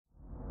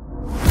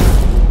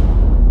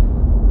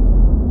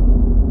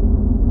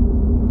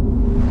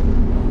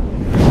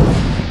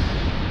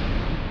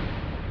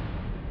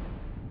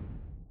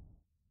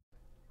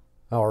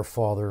Our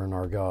Father and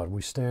our God,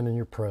 we stand in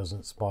your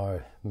presence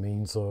by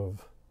means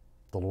of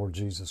the Lord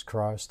Jesus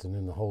Christ and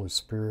in the Holy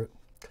Spirit,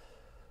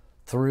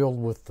 thrilled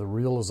with the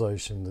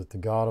realization that the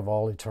God of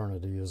all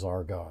eternity is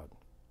our God,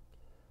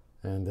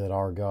 and that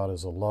our God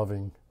is a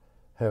loving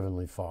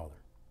Heavenly Father.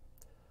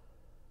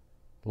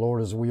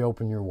 Lord, as we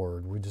open your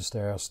word, we just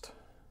asked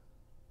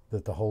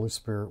that the Holy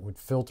Spirit would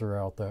filter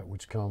out that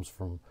which comes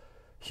from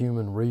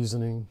human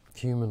reasoning,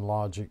 human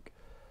logic,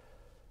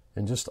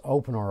 and just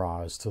open our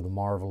eyes to the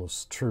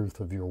marvelous truth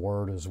of your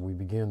word as we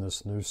begin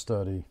this new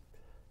study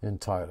in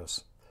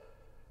Titus.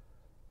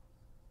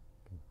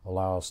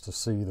 Allow us to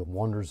see the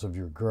wonders of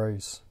your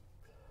grace,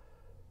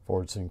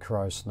 for it's in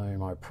Christ's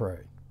name I pray.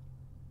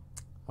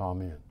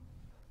 Amen.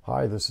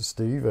 Hi, this is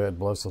Steve at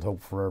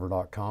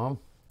BlessedHopeForever.com,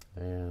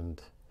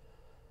 and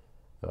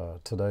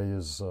today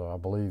is, I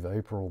believe,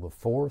 April the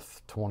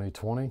 4th,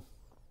 2020,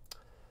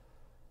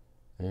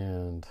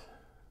 and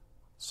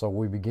so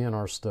we begin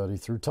our study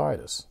through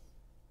Titus,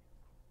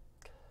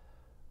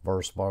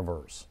 verse by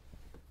verse.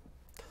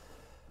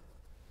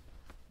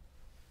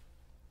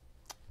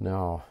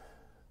 Now,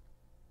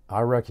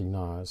 I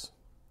recognize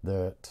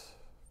that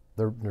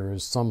there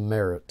is some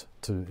merit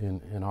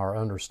in our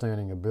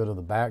understanding a bit of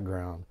the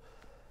background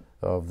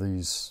of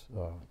these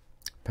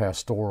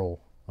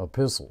pastoral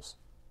epistles.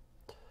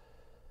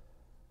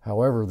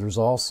 However, there's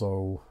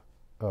also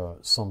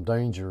some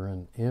danger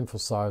in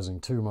emphasizing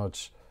too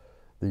much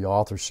the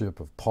authorship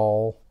of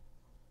Paul,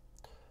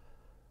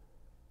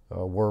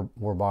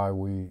 whereby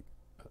we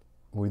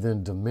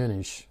then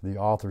diminish the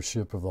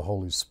authorship of the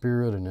Holy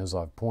Spirit. And as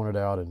I've pointed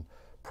out in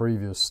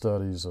previous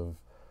studies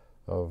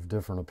of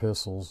different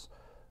epistles,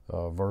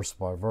 verse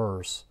by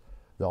verse,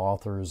 the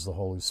author is the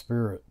Holy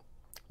Spirit,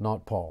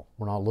 not Paul.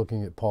 We're not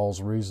looking at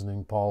Paul's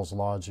reasoning, Paul's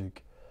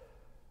logic,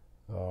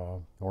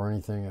 or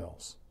anything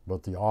else,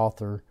 but the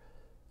author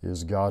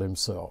is God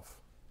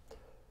himself.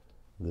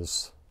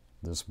 This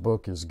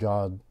book is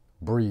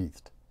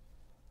God-breathed.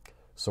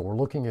 So we're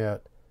looking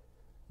at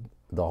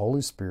the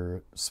Holy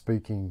Spirit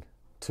speaking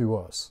to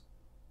us.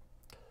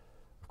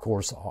 Of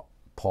course,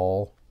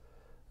 Paul,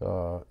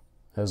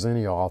 as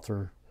any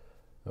author,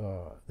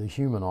 the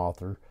human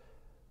author,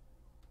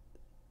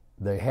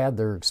 they had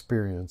their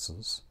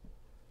experiences,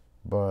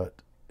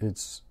 but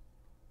it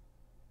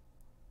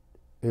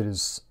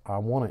is, I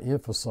want to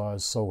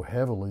emphasize so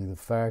heavily the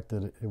fact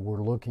that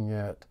we're looking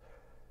at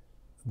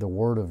the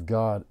Word of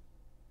God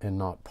and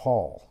not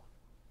Paul.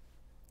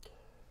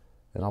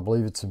 And I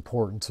believe it's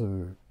important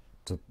to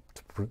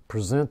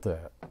present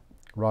that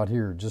right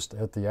here, just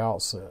at the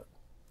outset.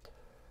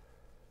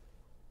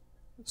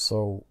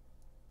 So,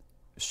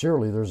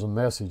 surely there's a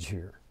message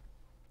here,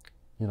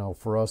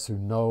 for us who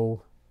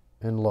know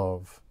and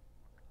love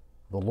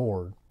the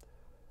Lord,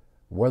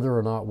 whether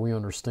or not we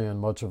understand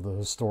much of the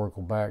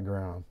historical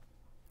background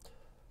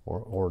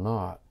or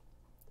not.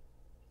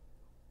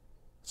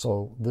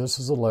 So, this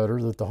is a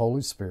letter that the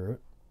Holy Spirit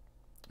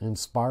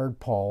inspired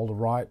Paul to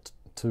write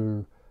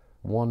to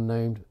one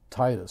named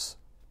Titus.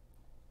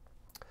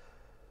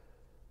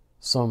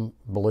 Some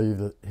believe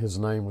that his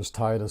name was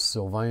Titus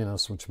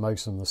Silvanus, which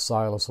makes him the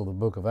Silas of the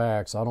book of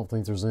Acts. I don't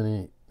think there's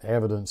any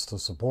evidence to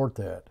support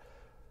that,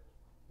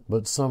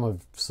 but some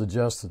have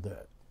suggested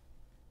that.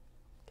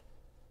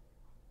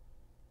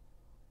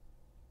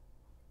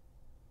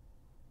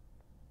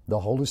 The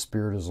Holy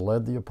Spirit has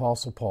led the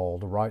Apostle Paul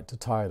to write to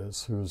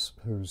Titus,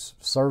 who's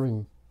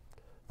serving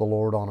the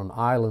Lord on an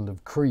island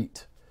of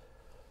Crete.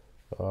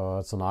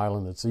 It's an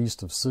island that's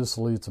east of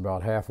Sicily. It's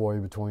about halfway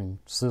between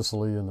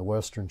Sicily and the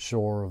western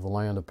shore of the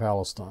land of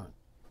Palestine.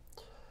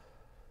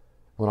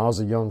 When I was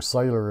a young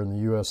sailor in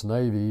the U.S.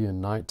 Navy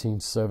in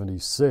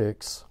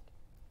 1976,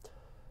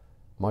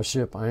 my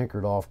ship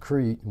anchored off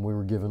Crete and we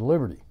were given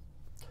liberty.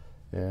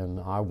 And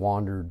I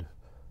wandered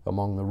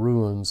among the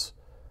ruins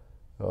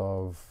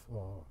of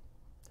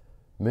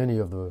many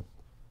of the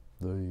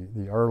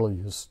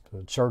earliest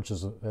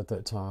churches at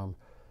that time,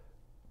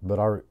 but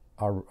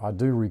I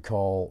do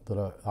recall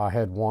that I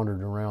had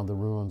wandered around the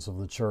ruins of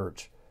the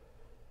church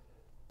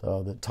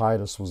that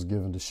Titus was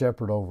given to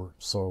shepherd over.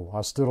 So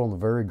I stood on the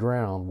very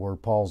ground where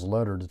Paul's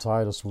letter to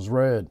Titus was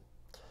read.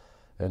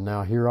 And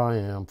now here I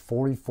am,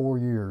 44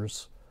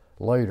 years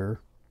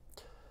later,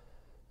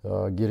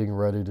 getting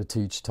ready to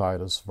teach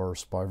Titus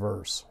verse by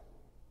verse.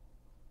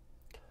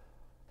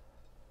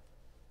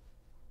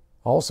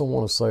 I also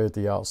want to say at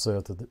the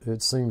outset that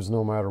it seems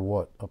no matter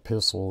what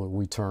epistle that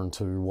we turn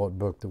to, what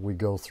book that we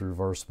go through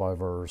verse by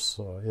verse,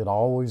 it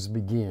always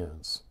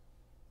begins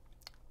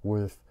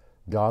with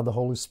God the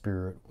Holy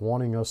Spirit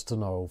wanting us to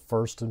know,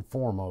 first and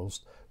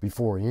foremost,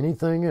 before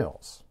anything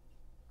else,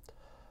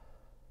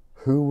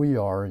 who we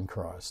are in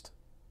Christ.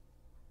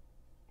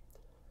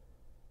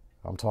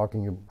 We're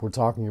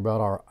talking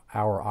about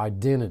our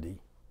identity,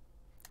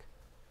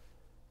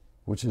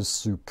 which is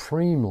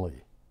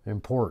supremely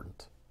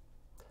important.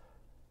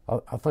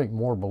 I think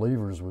more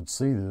believers would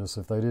see this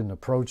if they didn't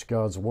approach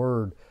God's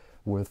Word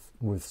with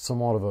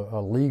somewhat of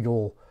a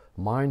legal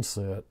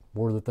mindset,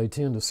 where that they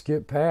tend to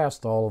skip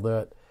past all of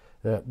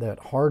that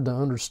hard to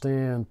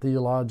understand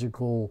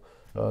theological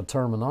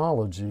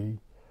terminology,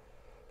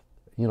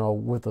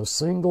 with a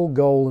single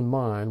goal in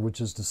mind,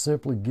 which is to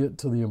simply get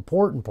to the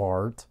important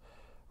part,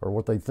 or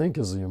what they think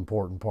is the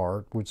important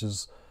part, which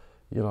is,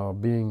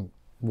 being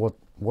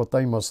what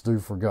they must do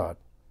for God.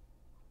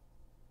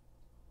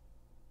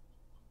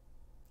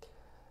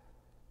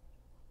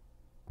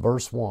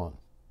 Verse 1.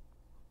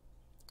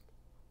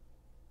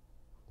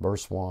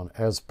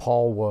 As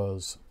Paul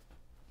was,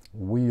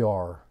 we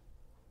are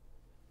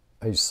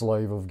a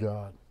slave of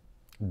God.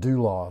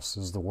 Doulos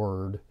is the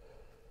word.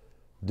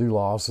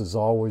 Doulos is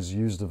always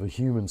used of a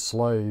human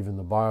slave in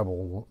the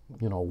Bible,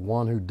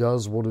 one who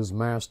does what his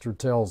master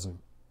tells him.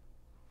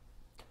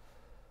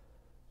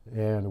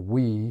 And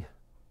we,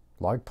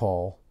 like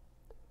Paul,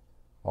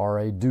 are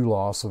a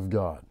doulos of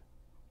God.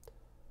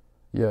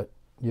 Yet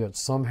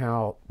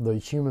somehow the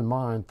human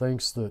mind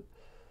thinks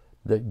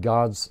that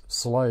God's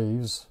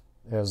slaves,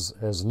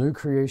 as new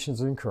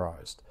creations in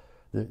Christ,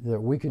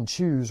 that we can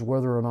choose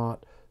whether or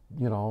not,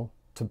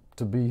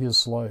 to be his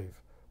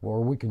slave.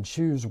 Or we can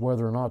choose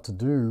whether or not to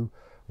do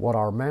what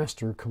our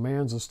master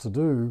commands us to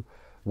do,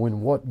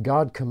 when what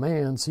God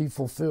commands, he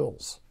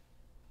fulfills.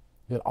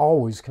 It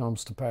always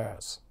comes to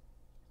pass.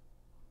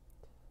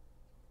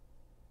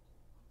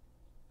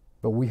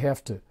 But we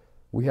have to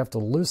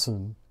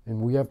listen, and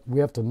we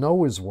have to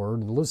know his word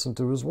and listen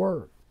to his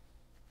word.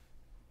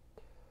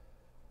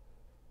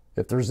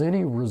 If there's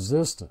any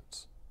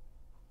resistance,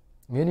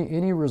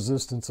 any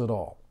resistance at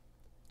all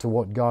to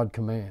what God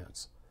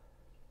commands,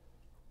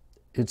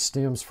 it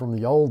stems from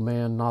the old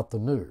man, not the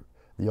new.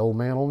 The old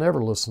man will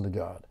never listen to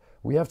God.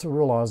 We have to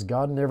realize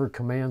God never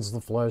commands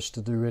the flesh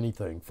to do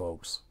anything,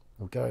 folks.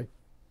 Okay?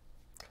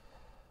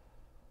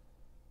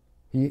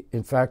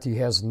 In fact, he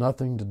has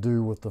nothing to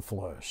do with the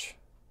flesh.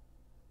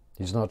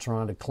 He's not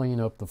trying to clean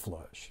up the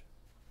flesh.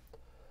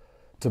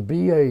 To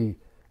be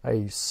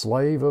a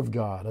slave of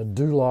God, a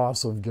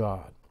doulos of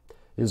God,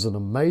 is an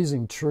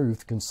amazing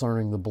truth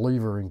concerning the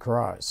believer in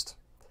Christ.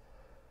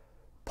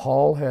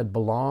 Paul had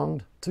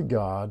belonged to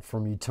God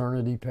from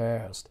eternity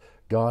past.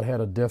 God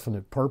had a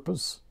definite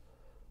purpose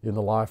in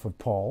the life of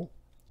Paul,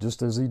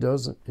 just as he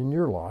does in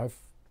your life,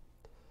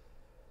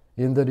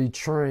 in that he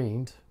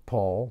trained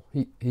Paul.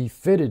 He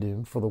fitted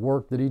him for the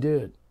work that he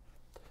did.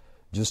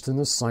 Just in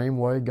the same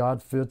way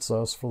God fits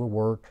us for the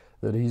work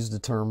that he's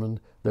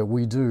determined that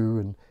we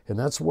do. And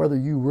that's whether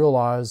you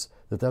realize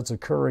that that's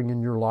occurring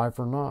in your life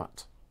or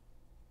not.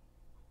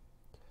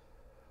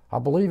 I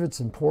believe it's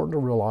important to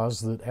realize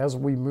that as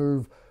we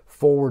move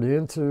forward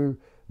into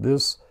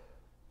this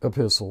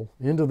epistle,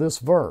 into this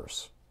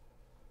verse,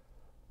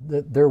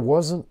 that there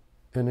wasn't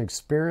an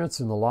experience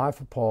in the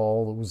life of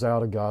Paul that was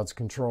out of God's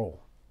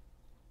control.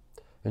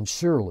 And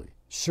surely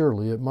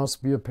it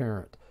must be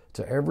apparent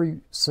to every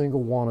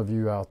single one of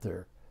you out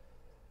there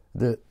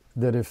that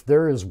if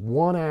there is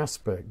one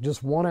aspect,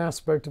 just one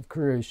aspect of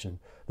creation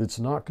that's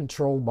not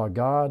controlled by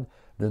God,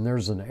 then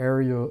there's an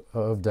area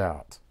of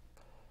doubt.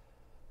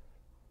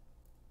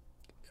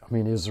 I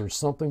mean, is there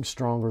something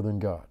stronger than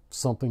God?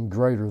 Something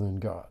greater than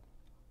God?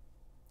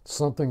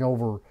 Something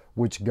over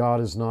which God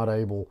is not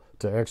able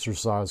to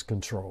exercise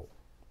control?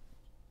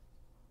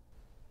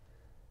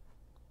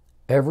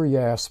 Every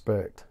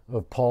aspect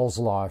of Paul's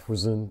life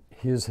was in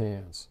his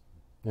hands,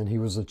 and he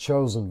was a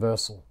chosen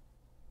vessel.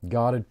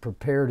 God had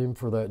prepared him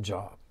for that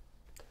job.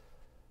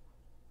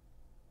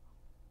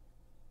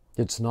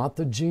 It's not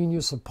the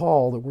genius of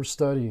Paul that we're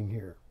studying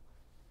here.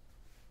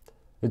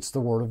 It's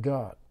the Word of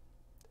God,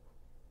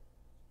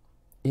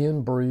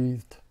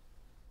 inbreathed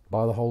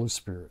by the Holy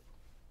Spirit.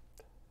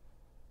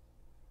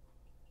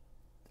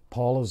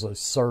 Paul is a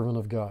servant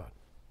of God.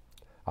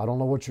 I don't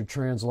know what your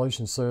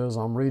translation says.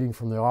 I'm reading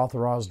from the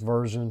Authorized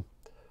Version.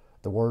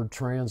 The word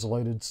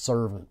translated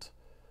servant.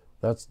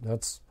 That's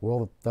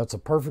a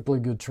perfectly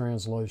good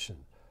translation.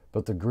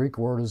 But the Greek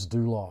word is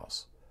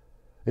doulos.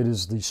 It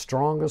is the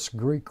strongest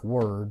Greek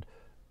word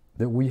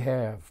that we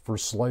have for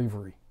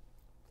slavery.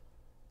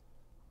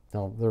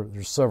 Now,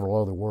 there's several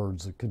other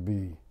words that could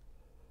be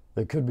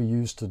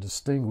used to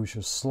distinguish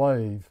a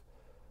slave,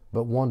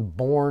 but one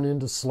born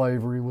into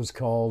slavery was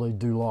called a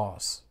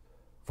doulos,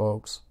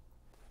 folks.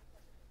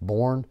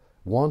 One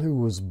who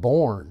was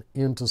born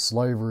into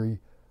slavery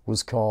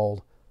was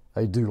called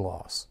a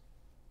doulos.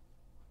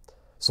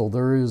 So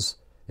there is,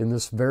 in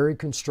this very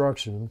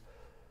construction,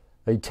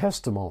 a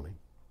testimony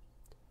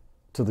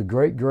to the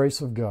great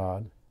grace of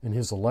God and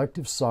His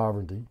elective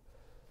sovereignty.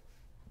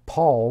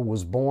 Paul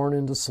was born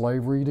into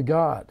slavery to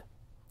God.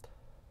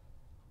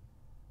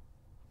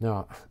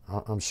 Now,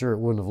 I'm sure it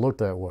wouldn't have looked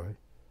that way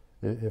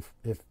if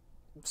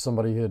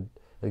somebody had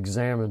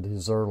examined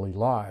his early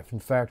life. In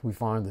fact, we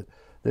find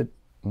that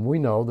we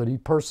know that he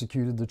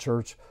persecuted the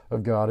church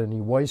of God and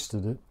he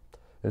wasted it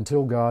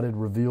until God had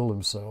revealed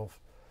Himself.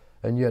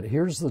 And yet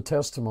here's the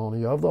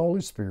testimony of the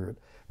Holy Spirit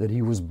that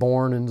he was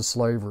born into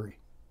slavery.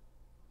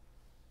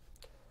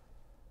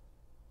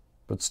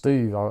 But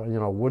Steve,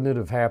 wouldn't it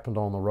have happened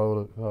on the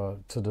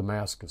road to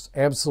Damascus?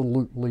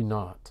 Absolutely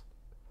not.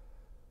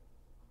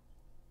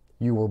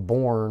 You were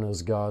born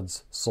as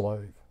God's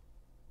slave.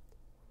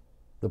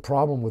 The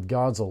problem with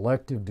God's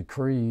elective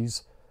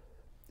decrees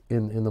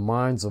in the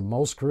minds of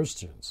most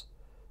Christians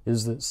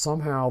is that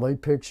somehow they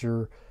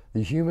picture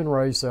the human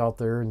race out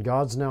there and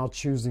God's now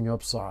choosing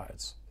up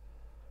sides.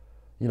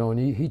 You know,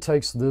 and he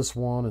takes this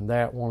one and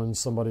that one and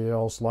somebody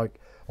else like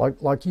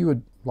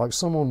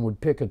someone would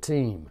pick a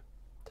team,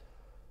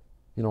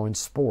 you know, in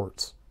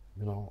sports,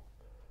 you know.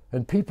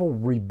 And people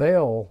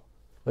rebel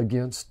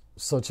against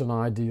such an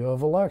idea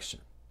of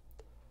election.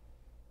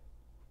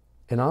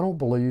 And I don't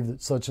believe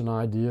that such an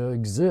idea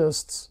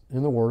exists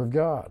in the Word of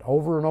God.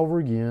 Over and over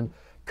again,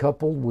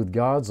 coupled with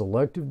God's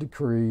elective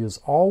decree, is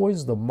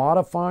always the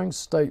modifying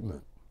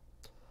statement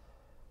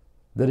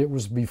that it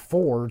was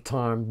before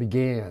time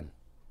began,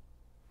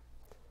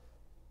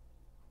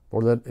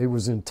 or that it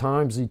was in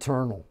times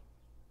eternal.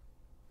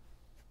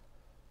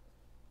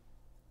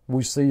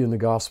 We see in the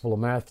Gospel of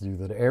Matthew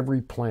that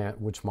every plant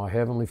which my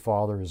heavenly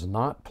Father has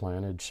not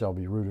planted shall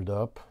be rooted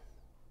up.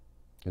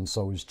 And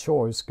so his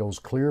choice goes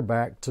clear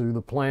back to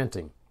the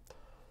planting.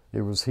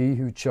 It was he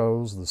who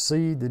chose the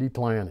seed that he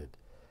planted.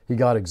 He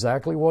got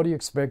exactly what he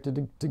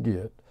expected to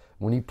get.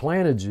 When he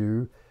planted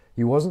you,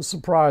 he wasn't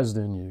surprised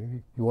in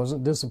you. He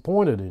wasn't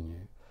disappointed in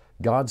you.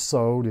 God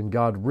sowed and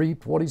God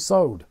reaped what he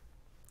sowed.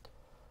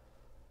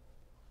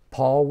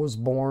 Paul was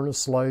born a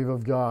slave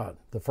of God.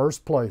 The very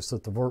first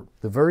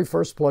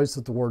place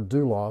that the word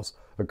doulos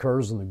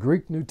occurs in the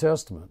Greek New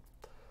Testament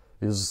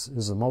is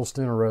the most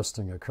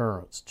interesting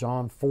occurrence.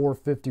 John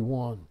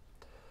 4:51.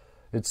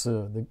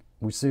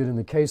 We see it in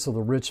the case of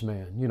the rich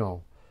man. You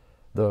know,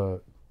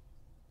 the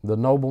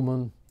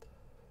nobleman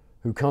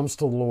who comes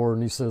to the Lord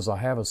and he says, I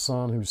have a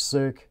son who's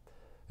sick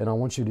and I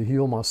want you to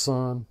heal my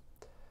son.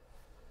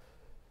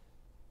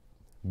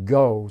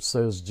 Go,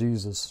 says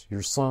Jesus,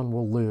 your son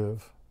will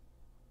live.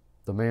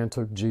 The man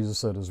took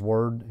Jesus at his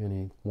word and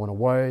he went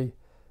away.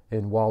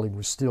 And while he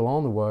was still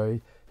on the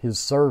way, his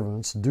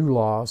servants,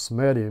 doulos,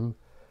 met him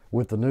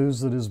with the news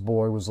that his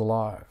boy was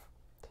alive.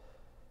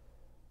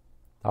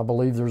 I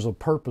believe there's a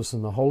purpose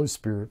in the Holy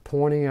Spirit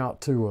pointing out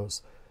to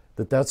us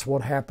that that's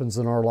what happens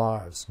in our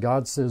lives.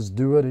 God says,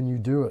 do it, and you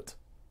do it.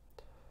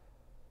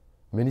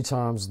 Many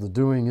times the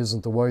doing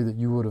isn't the way that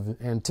you would have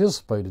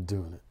anticipated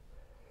doing it.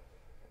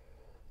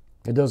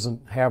 It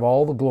doesn't have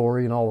all the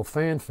glory and all the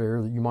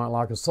fanfare that you might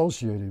like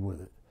associated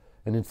with it.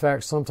 And in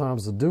fact,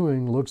 sometimes the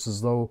doing looks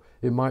as though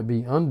it might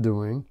be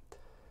undoing.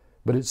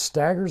 But it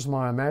staggers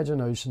my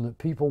imagination that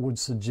people would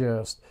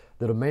suggest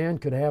that a man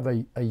could have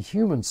a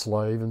human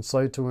slave and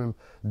say to him,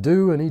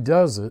 do, and he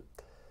does it,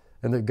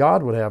 and that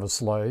God would have a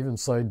slave and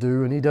say,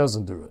 do, and he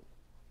doesn't do it.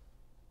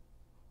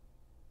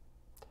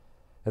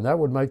 And that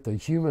would make the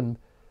human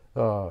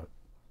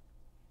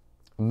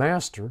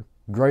master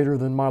greater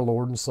than my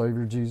Lord and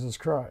Savior Jesus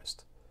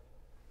Christ.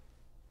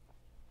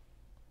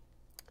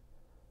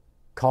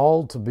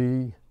 Called to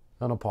be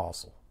an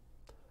apostle,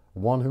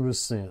 one who is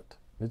sent.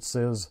 It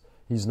says,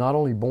 he's not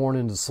only born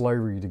into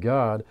slavery to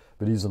God,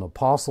 but he's an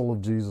apostle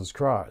of Jesus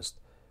Christ.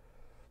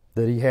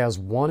 That he has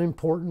one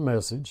important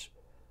message,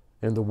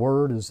 and the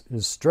Word is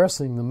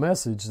stressing the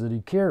message that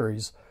he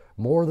carries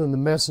more than the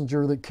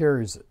messenger that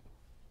carries it.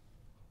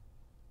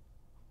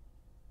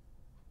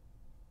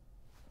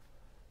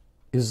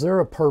 Is there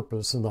a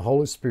purpose in the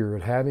Holy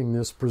Spirit having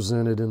this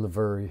presented in the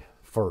very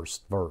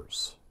first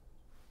verse?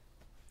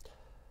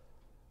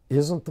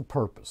 Isn't the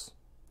purpose,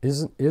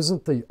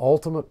 isn't the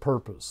ultimate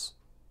purpose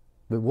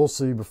that we'll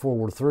see before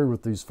we're through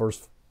with these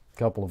first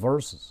couple of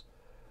verses,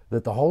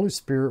 that the Holy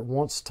Spirit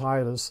wants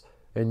Titus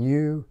and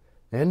you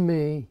and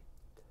me,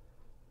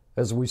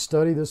 as we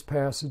study this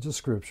passage of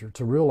Scripture,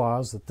 to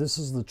realize that this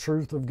is the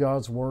truth of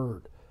God's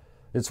Word.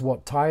 It's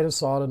what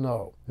Titus ought to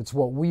know. It's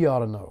what we ought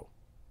to know.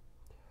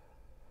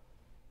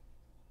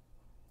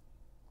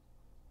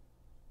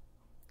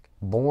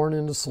 Born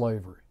into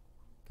slavery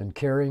and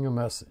carrying a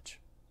message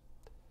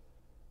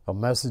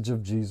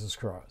of Jesus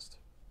Christ.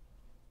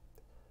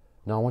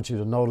 Now I want you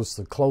to notice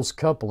the close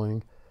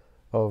coupling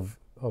of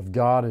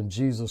God and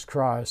Jesus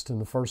Christ in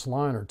the first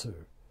line or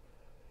two.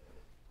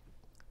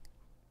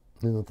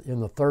 In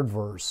the third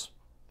verse,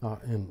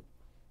 and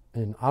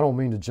I don't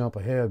mean to jump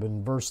ahead, but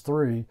in verse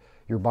 3,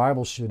 your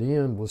Bible should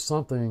end with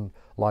something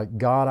like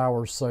God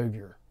our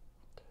Savior.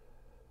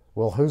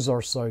 Well, who's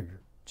our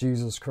Savior?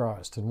 Jesus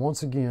Christ. And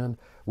once again,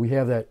 we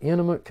have that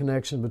intimate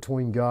connection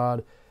between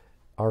God,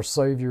 our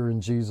Savior,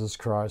 and Jesus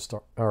Christ,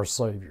 our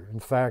Savior. In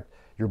fact,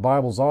 your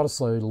Bibles ought to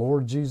say,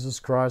 Lord Jesus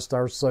Christ,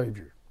 our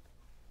Savior.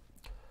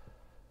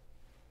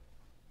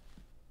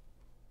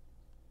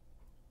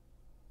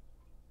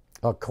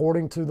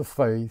 According to the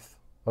faith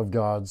of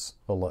God's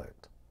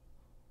elect.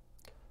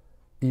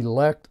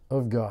 Elect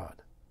of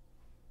God.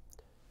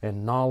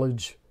 And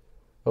knowledge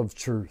of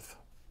truth.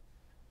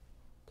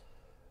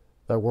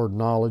 That word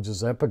knowledge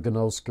is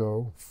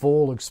epignosko,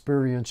 full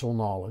experiential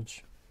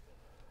knowledge,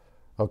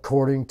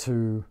 according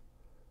to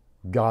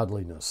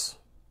godliness.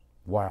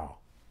 Wow.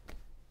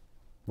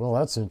 Well,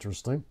 that's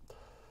interesting.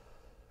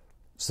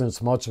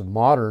 Since much of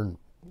modern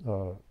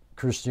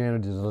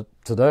Christianity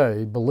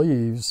today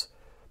believes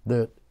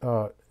that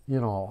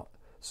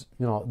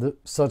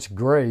such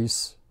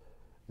grace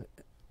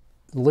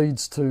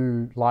leads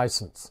to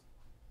license.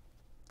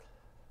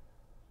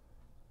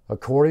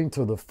 according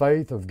to the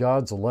faith of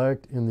God's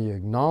elect in the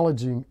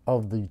acknowledging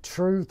of the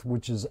truth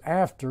which is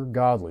after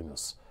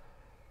godliness.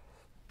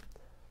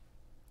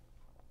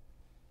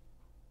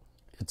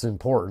 It's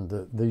important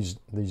that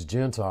these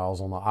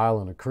Gentiles on the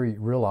island of Crete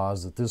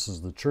realize that this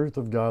is the truth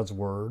of God's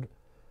Word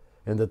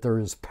and that there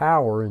is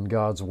power in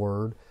God's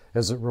Word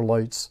as it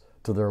relates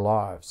to their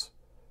lives.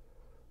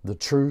 The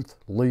truth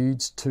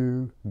leads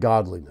to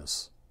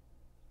godliness.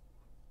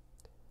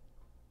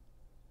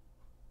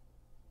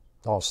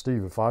 Oh,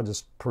 Steve, if I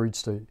just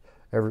preach to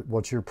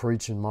what you're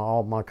preaching,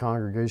 all my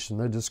congregation,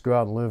 they just go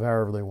out and live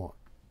however they want.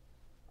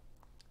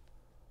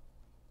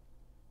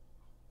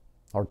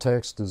 Our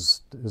text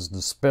is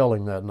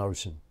dispelling that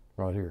notion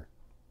right here.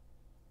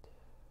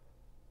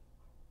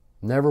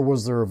 Never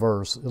was there a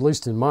verse, at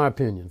least in my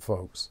opinion,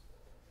 folks,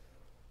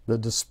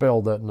 that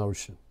dispelled that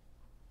notion.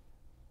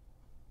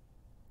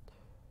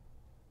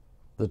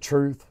 The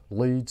truth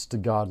leads to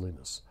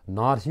godliness,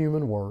 not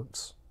human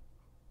works.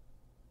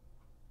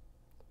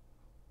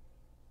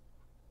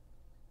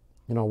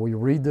 You know, we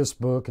read this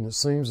book and it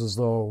seems as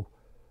though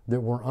that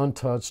we're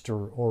untouched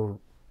or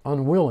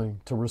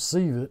unwilling to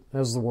receive it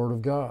as the Word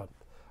of God.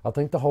 I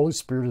think the Holy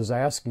Spirit is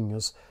asking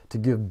us to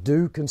give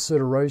due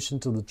consideration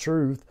to the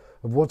truth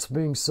of what's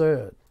being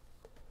said.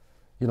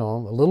 You know,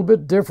 a little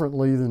bit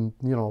differently than,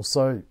 you know,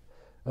 say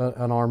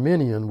an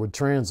Arminian would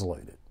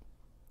translate it.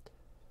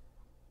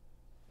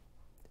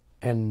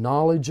 And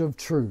knowledge of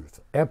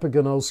truth,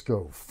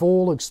 epigenosko,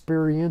 full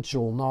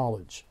experiential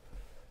knowledge,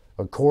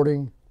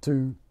 according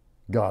to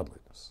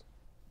godliness.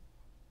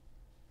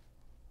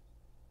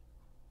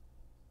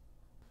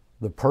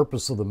 The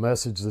purpose of the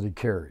message that he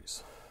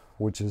carries,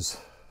 which is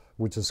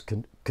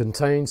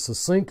contained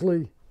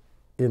succinctly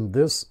in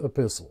this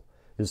epistle,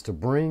 is to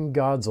bring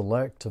God's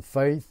elect to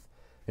faith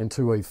and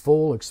to a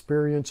full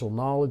experiential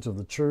knowledge of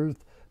the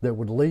truth that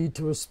would lead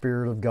to a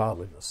spirit of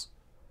godliness.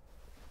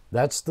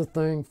 That's the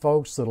thing,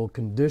 folks, that'll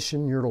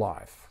condition your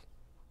life.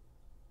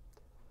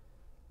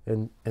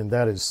 And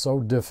that is so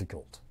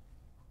difficult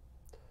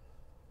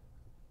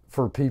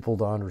for people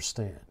to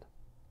understand.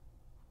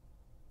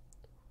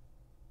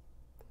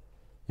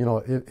 You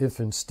know, if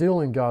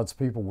instilling God's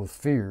people with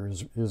fear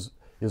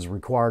is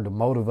required to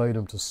motivate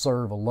them to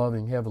serve a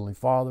loving Heavenly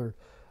Father,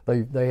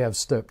 they have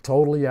stepped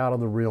totally out of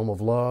the realm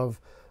of love,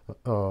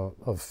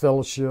 of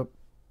fellowship,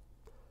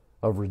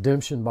 of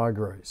redemption by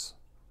grace.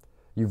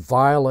 You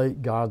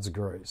violate God's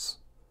grace.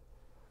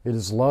 It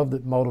is love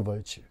that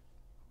motivates you,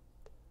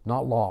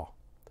 not law.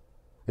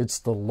 It's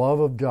the love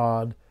of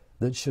God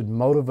that should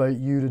motivate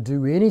you to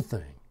do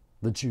anything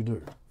that you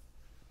do,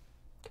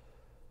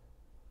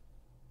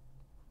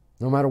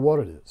 no matter what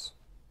it is.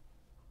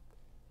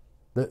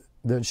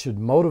 That should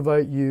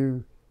motivate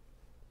you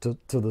to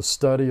the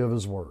study of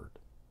His Word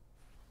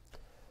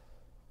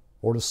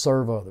or to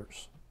serve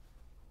others.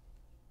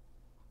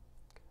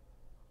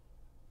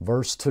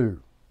 Verse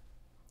 2,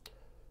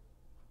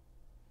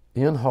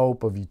 in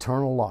hope of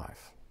eternal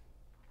life,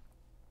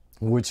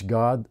 which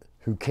God,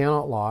 who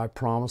cannot lie,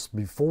 promised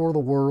before the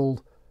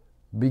world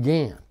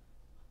began.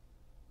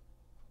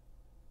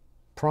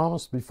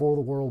 Promised before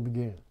the world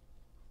began.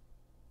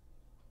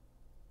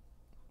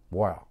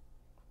 Wow.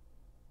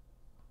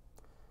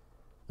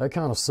 That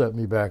kind of set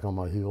me back on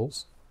my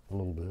heels a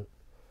little bit.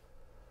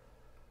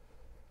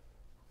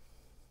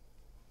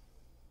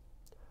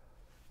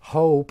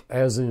 Hope,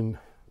 as in,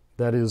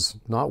 that is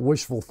not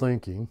wishful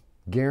thinking,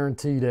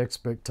 guaranteed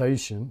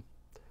expectation.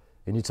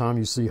 Anytime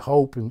you see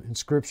hope in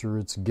Scripture,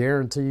 it's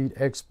guaranteed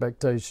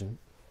expectation.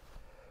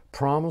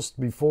 Promised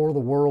before the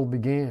world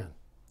began.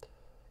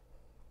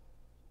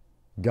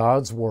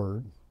 God's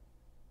Word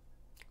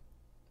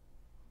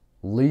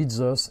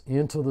leads us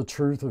into the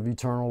truth of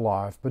eternal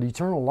life. But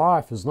eternal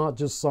life is not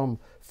just some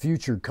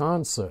future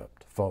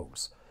concept,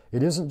 folks.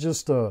 It isn't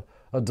just a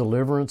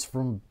deliverance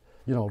from,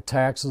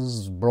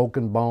 taxes,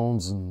 broken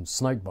bones, and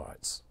snake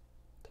bites.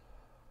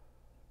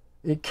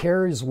 It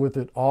carries with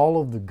it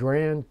all of the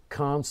grand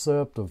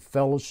concept of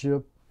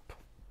fellowship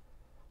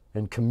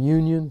and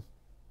communion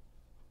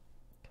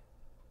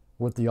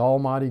with the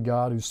Almighty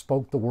God who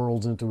spoke the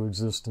worlds into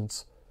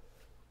existence.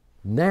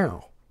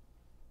 Now,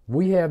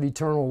 we have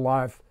eternal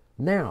life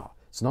now.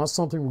 It's not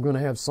something we're going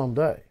to have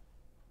someday.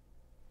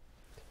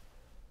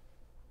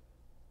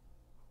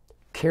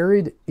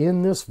 Carried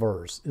in this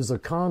verse is a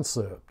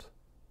concept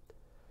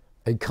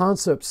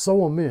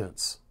so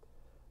immense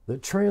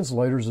that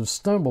translators have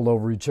stumbled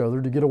over each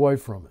other to get away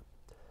from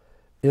it.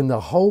 In the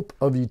hope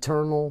of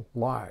eternal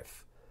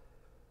life.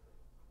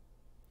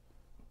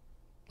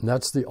 And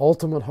that's the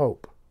ultimate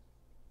hope.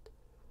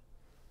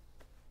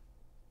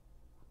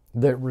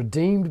 That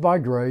redeemed by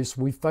grace,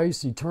 we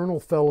face eternal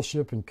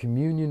fellowship and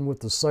communion with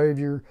the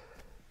Savior.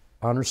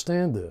 I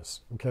understand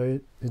this,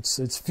 okay?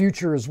 It's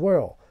future as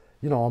well.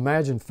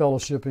 Imagine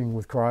fellowshipping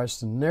with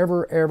Christ and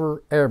never,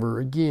 ever, ever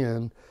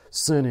again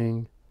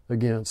sinning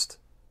against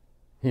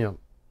Him.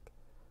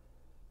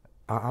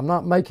 I'm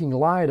not making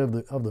light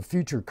of the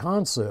future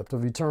concept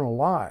of eternal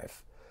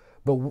life.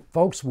 But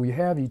folks, we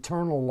have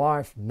eternal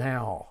life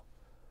now,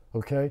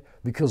 okay?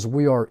 Because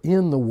we are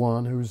in the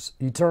one who's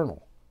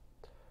eternal.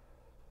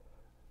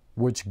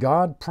 which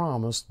God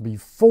promised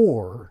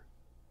before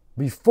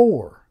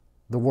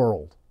the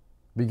world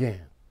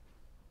began.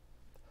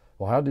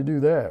 Well, how did He do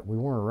that? We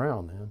weren't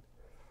around then.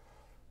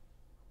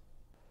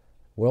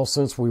 Well,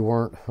 since we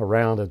weren't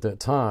around at that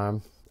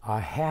time, I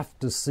have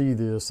to see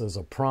this as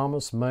a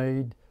promise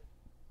made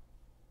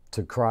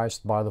to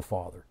Christ by the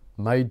Father.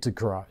 Made to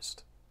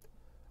Christ.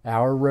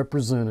 Our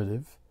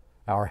representative,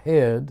 our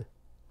head.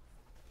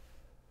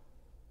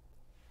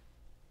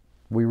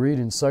 We read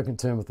in 2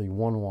 Timothy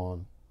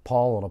 1:1,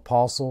 Paul, an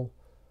apostle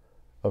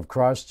of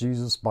Christ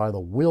Jesus by the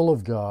will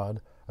of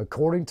God,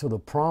 according to the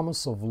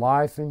promise of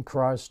life in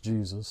Christ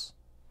Jesus.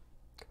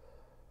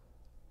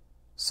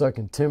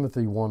 2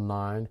 Timothy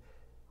 1:9,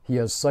 He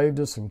has saved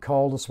us and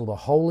called us with a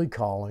holy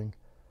calling,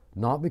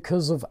 not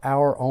because of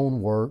our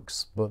own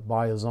works, but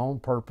by His own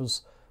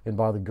purpose and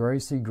by the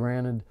grace He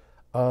granted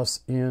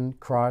us in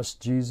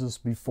Christ Jesus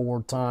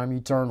before time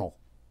eternal.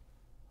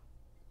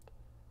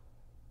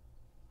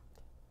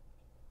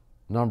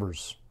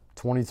 Numbers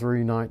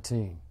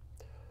 23:19.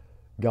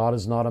 God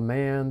is not a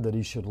man that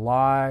He should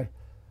lie,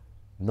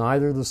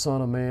 neither the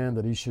Son of Man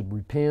that He should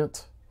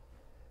repent.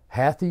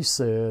 Hath He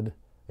said,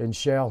 and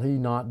shall He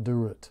not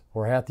do it?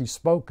 Or hath He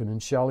spoken,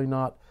 and shall He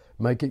not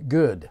make it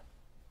good?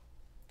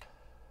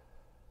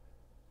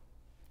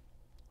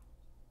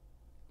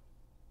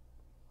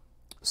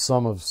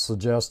 Some have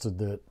suggested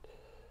that,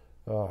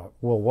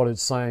 what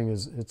it's saying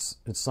is it's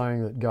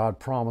saying that God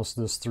promised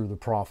this through the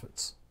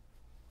prophets.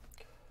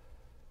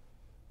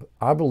 But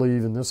I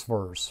believe in this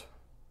verse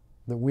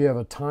that we have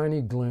a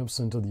tiny glimpse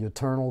into the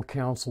eternal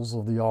counsels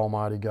of the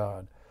Almighty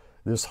God.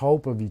 This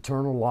hope of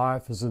eternal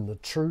life is in the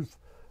truth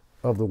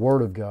of the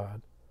Word of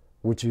God,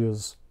 which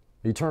is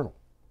eternal.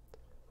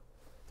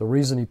 The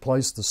reason He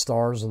placed the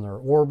stars in their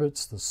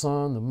orbits, the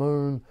sun, the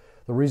moon,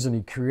 the reason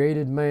He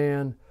created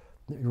man,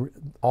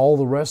 all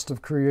the rest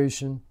of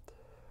creation,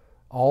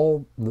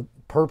 all the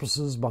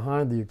purposes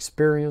behind the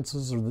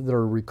experiences that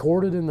are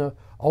recorded in the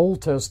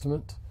Old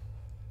Testament,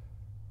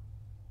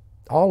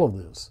 all of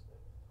this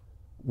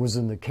was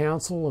in the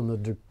counsel and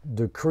the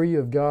decree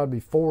of God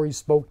before He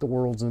spoke the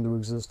worlds into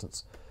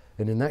existence.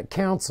 And in that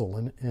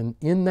counsel and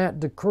in that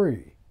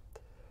decree,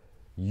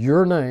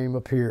 your name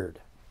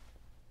appeared.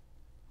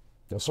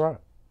 That's right.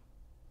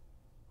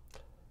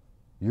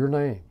 Your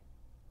name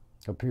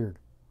appeared.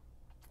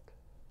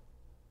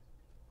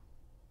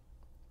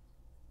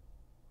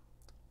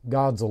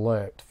 God's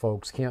elect,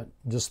 folks, can't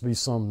just be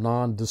some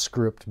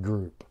nondescript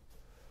group.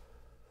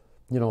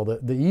 You know,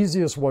 the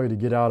easiest way to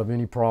get out of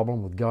any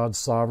problem with God's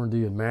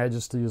sovereignty and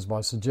majesty is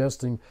by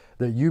suggesting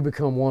that you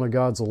become one of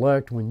God's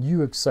elect when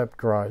you accept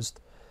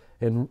Christ.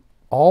 And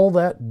all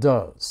that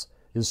does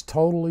is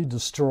totally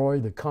destroy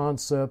the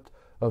concept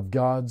of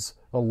God's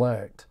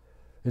elect.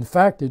 In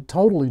fact, it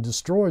totally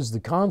destroys the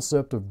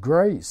concept of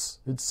grace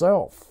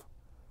itself.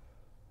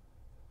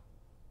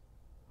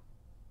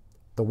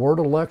 The word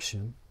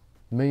election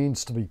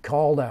means to be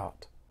called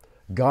out.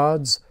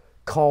 God's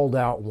called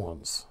out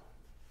ones.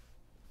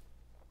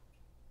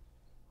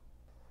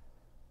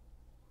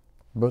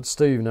 But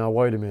Steve, now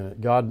wait a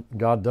minute. God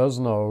does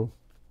know.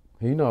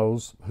 He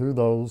knows who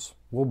those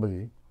will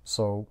be.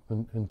 So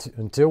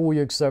until we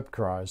accept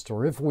Christ,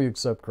 or if we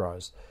accept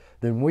Christ,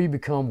 then we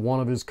become one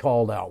of His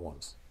called out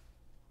ones.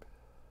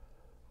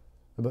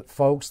 But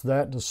folks,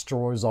 that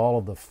destroys all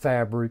of the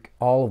fabric,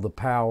 all of the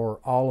power,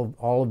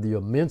 all of the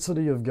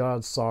immensity of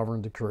God's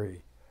sovereign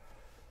decree.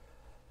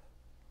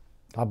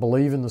 I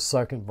believe in the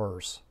second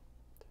verse.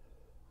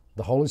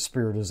 The Holy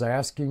Spirit is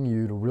asking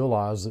you to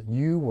realize that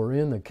you were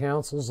in the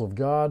counsels of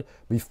God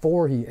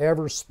before He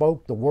ever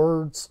spoke the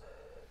words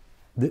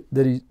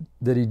that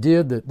He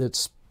did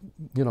that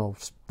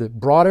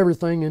brought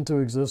everything into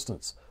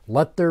existence.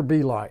 Let there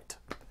be light.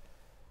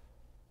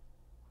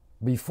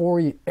 Before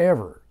He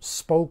ever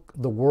spoke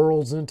the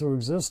worlds into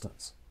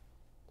existence.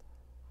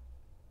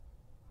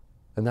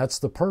 And that's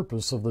the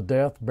purpose of the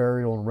death,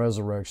 burial, and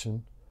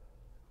resurrection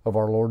of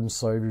our Lord and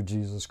Savior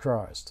Jesus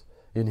Christ.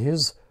 In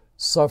His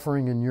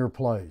suffering in your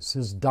place,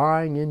 His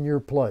dying in your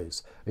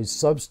place, a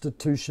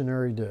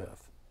substitutionary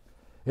death.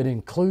 It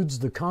includes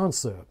the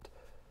concept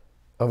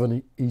of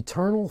an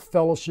eternal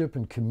fellowship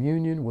and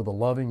communion with a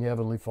loving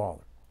Heavenly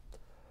Father.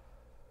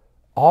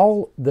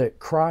 All that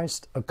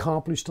Christ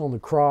accomplished on the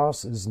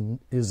cross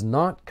is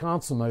not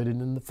consummated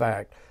in the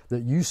fact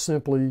that you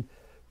simply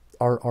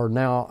are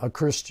now a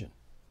Christian,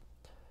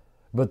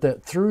 but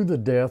that through the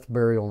death,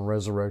 burial, and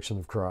resurrection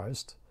of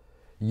Christ,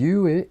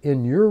 you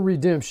in your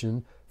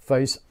redemption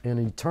face an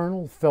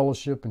eternal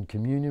fellowship and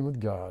communion with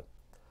God,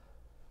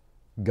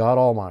 God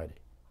Almighty.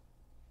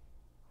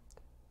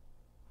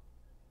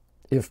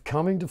 If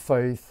coming to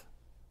faith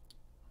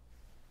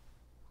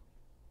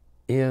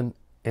in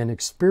an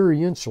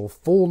experiential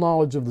full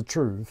knowledge of the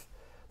truth,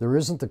 there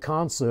isn't the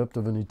concept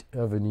of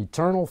an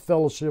eternal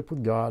fellowship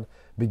with God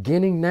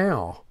beginning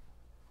now,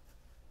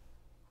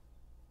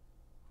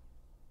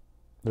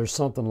 there's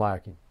something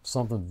lacking,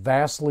 something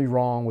vastly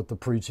wrong with the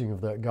preaching of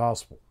that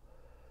gospel.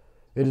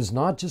 It is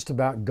not just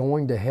about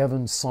going to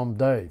heaven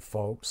someday,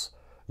 folks.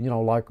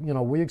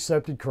 we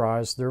accepted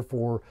Christ,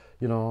 therefore,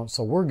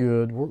 so we're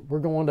good, we're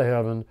going to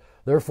heaven,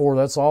 therefore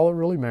that's all that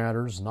really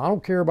matters, and I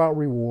don't care about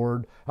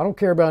reward, I don't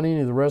care about any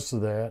of the rest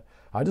of that.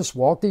 I just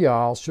walked the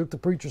aisle, shook the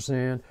preacher's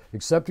hand,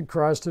 accepted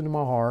Christ into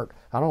my heart.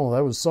 I don't know,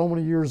 that was so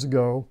many years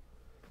ago.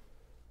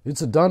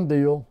 It's a done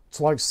deal.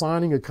 It's like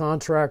signing a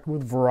contract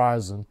with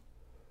Verizon.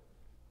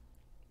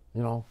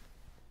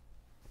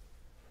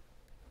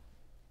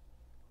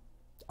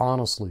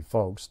 Honestly,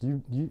 folks,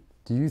 do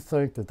you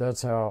think that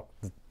that's how...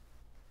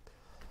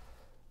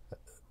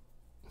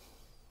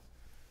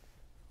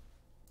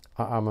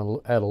 I'm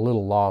at a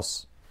little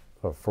loss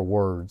for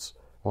words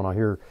when I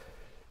hear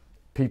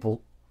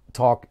people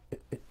talk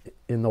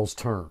in those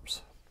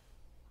terms.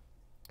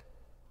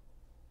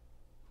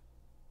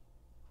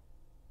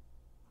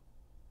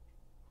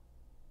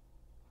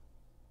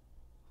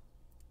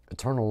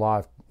 Eternal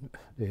life,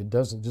 it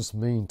doesn't just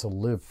mean to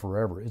live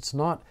forever. It's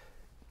not.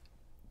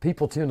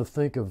 People tend to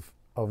think of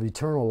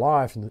eternal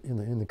life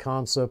in the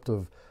concept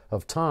of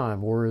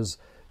time, whereas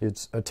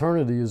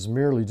eternity is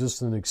merely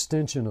just an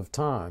extension of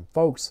time.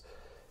 Folks,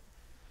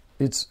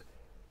 it's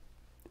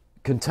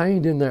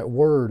contained in that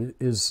word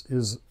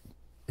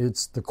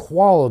it's the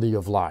quality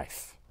of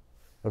life.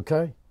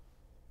 Okay?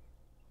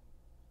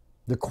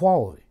 The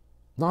quality,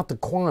 not the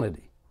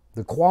quantity,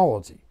 the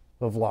quality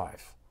of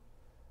life.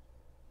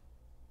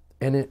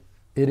 And it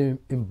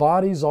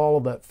embodies all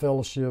of that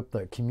fellowship,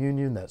 that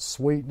communion, that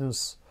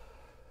sweetness,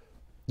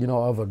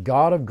 of a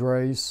God of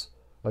grace,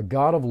 a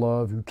God of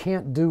love who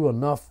can't do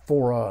enough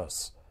for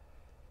us.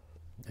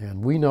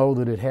 And we know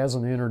that it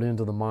hasn't entered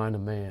into the mind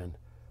of man,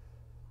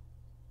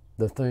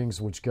 the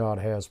things which God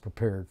has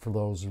prepared for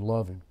those who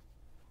love Him.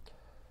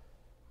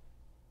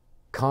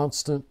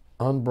 Constant,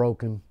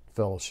 unbroken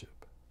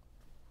fellowship.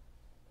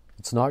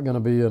 It's not going to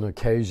be an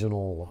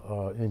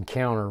occasional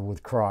encounter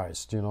with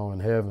Christ, in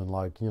heaven,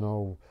 like,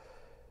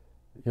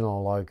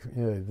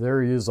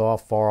 there He is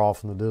far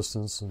off in the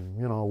distance, and,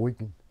 we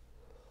can,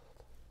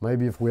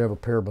 maybe if we have a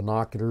pair of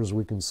binoculars,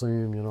 we can see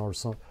Him, or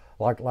something.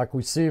 Like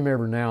we see Him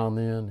every now and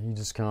then. He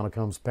just kind of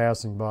comes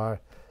passing by,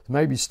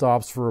 maybe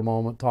stops for a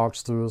moment,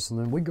 talks to us, and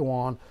then we go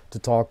on to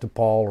talk to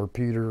Paul or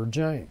Peter or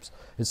James.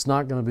 It's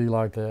not going to be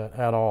like that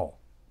at all.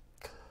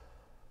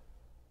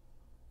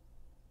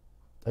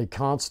 A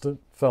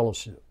constant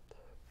fellowship.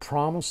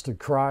 Promise to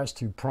Christ,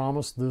 who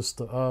promised this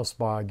to us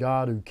by a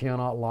God who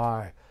cannot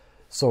lie.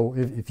 So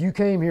if you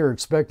came here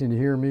expecting to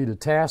hear me to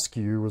task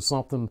you with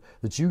something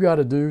that you got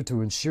to do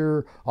to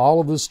ensure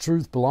all of this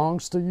truth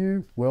belongs to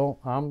you, well,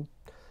 I'm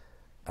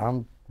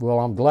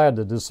glad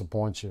to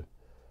disappoint you.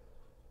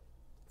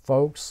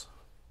 Folks,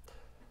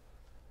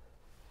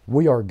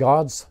 we are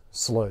God's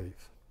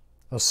slave,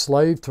 a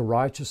slave to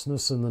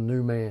righteousness in the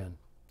new man,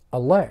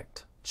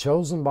 elect,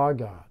 chosen by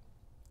God,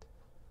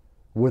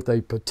 with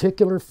a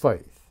particular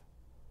faith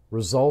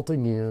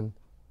resulting in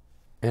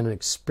an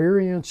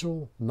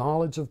experiential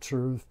knowledge of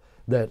truth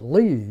that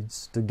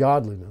leads to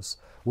godliness,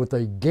 with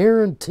a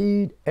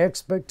guaranteed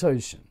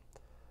expectation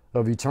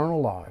of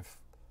eternal life.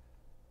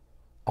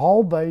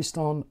 All based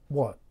on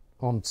what?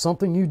 On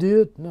something you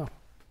did? No.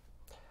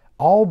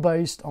 All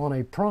based on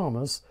a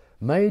promise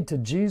made to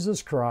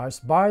Jesus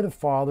Christ by the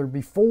Father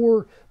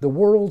before the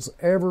worlds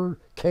ever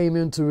came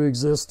into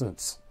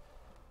existence.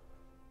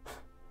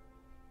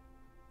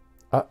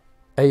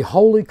 A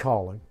holy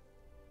calling,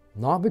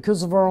 not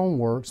because of our own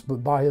works,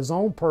 but by His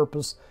own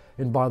purpose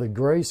and by the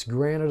grace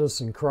granted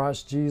us in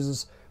Christ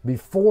Jesus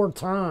before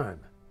time,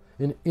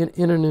 in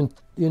an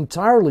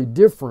entirely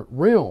different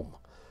realm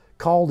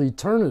called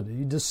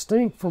eternity,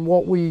 distinct from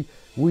what we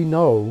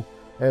know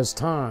as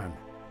time.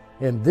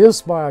 And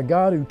this by a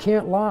God who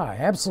can't lie.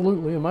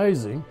 Absolutely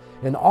amazing.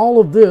 And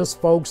all of this,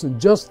 folks, in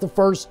just the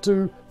first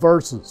two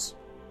verses.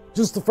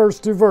 Just the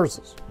first two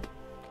verses.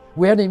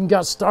 We hadn't even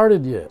got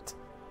started yet.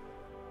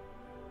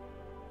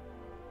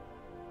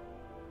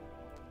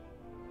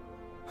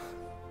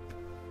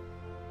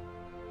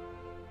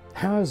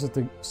 How is it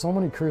that so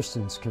many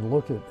Christians can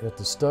look at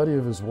the study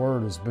of His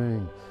Word as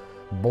being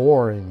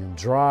boring and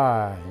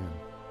dry?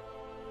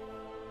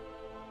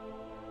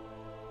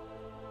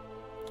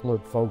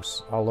 Look,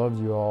 folks, I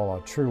love you all. I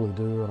truly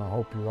do, and I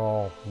hope you're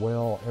all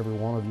well. Every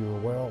one of you are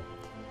well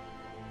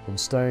and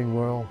staying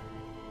well.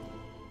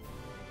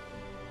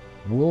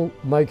 We'll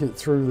make it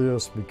through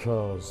this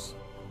because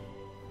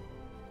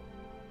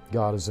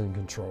God is in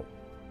control.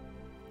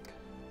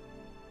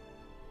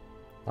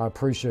 I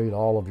appreciate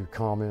all of your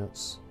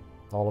comments,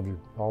 all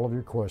of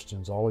your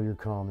questions, all of your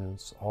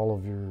comments, all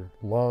of your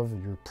love,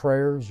 your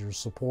prayers, your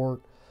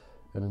support.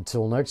 And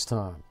until next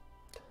time,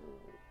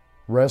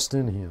 rest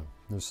in Him.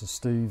 This is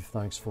Steve.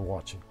 Thanks for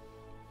watching.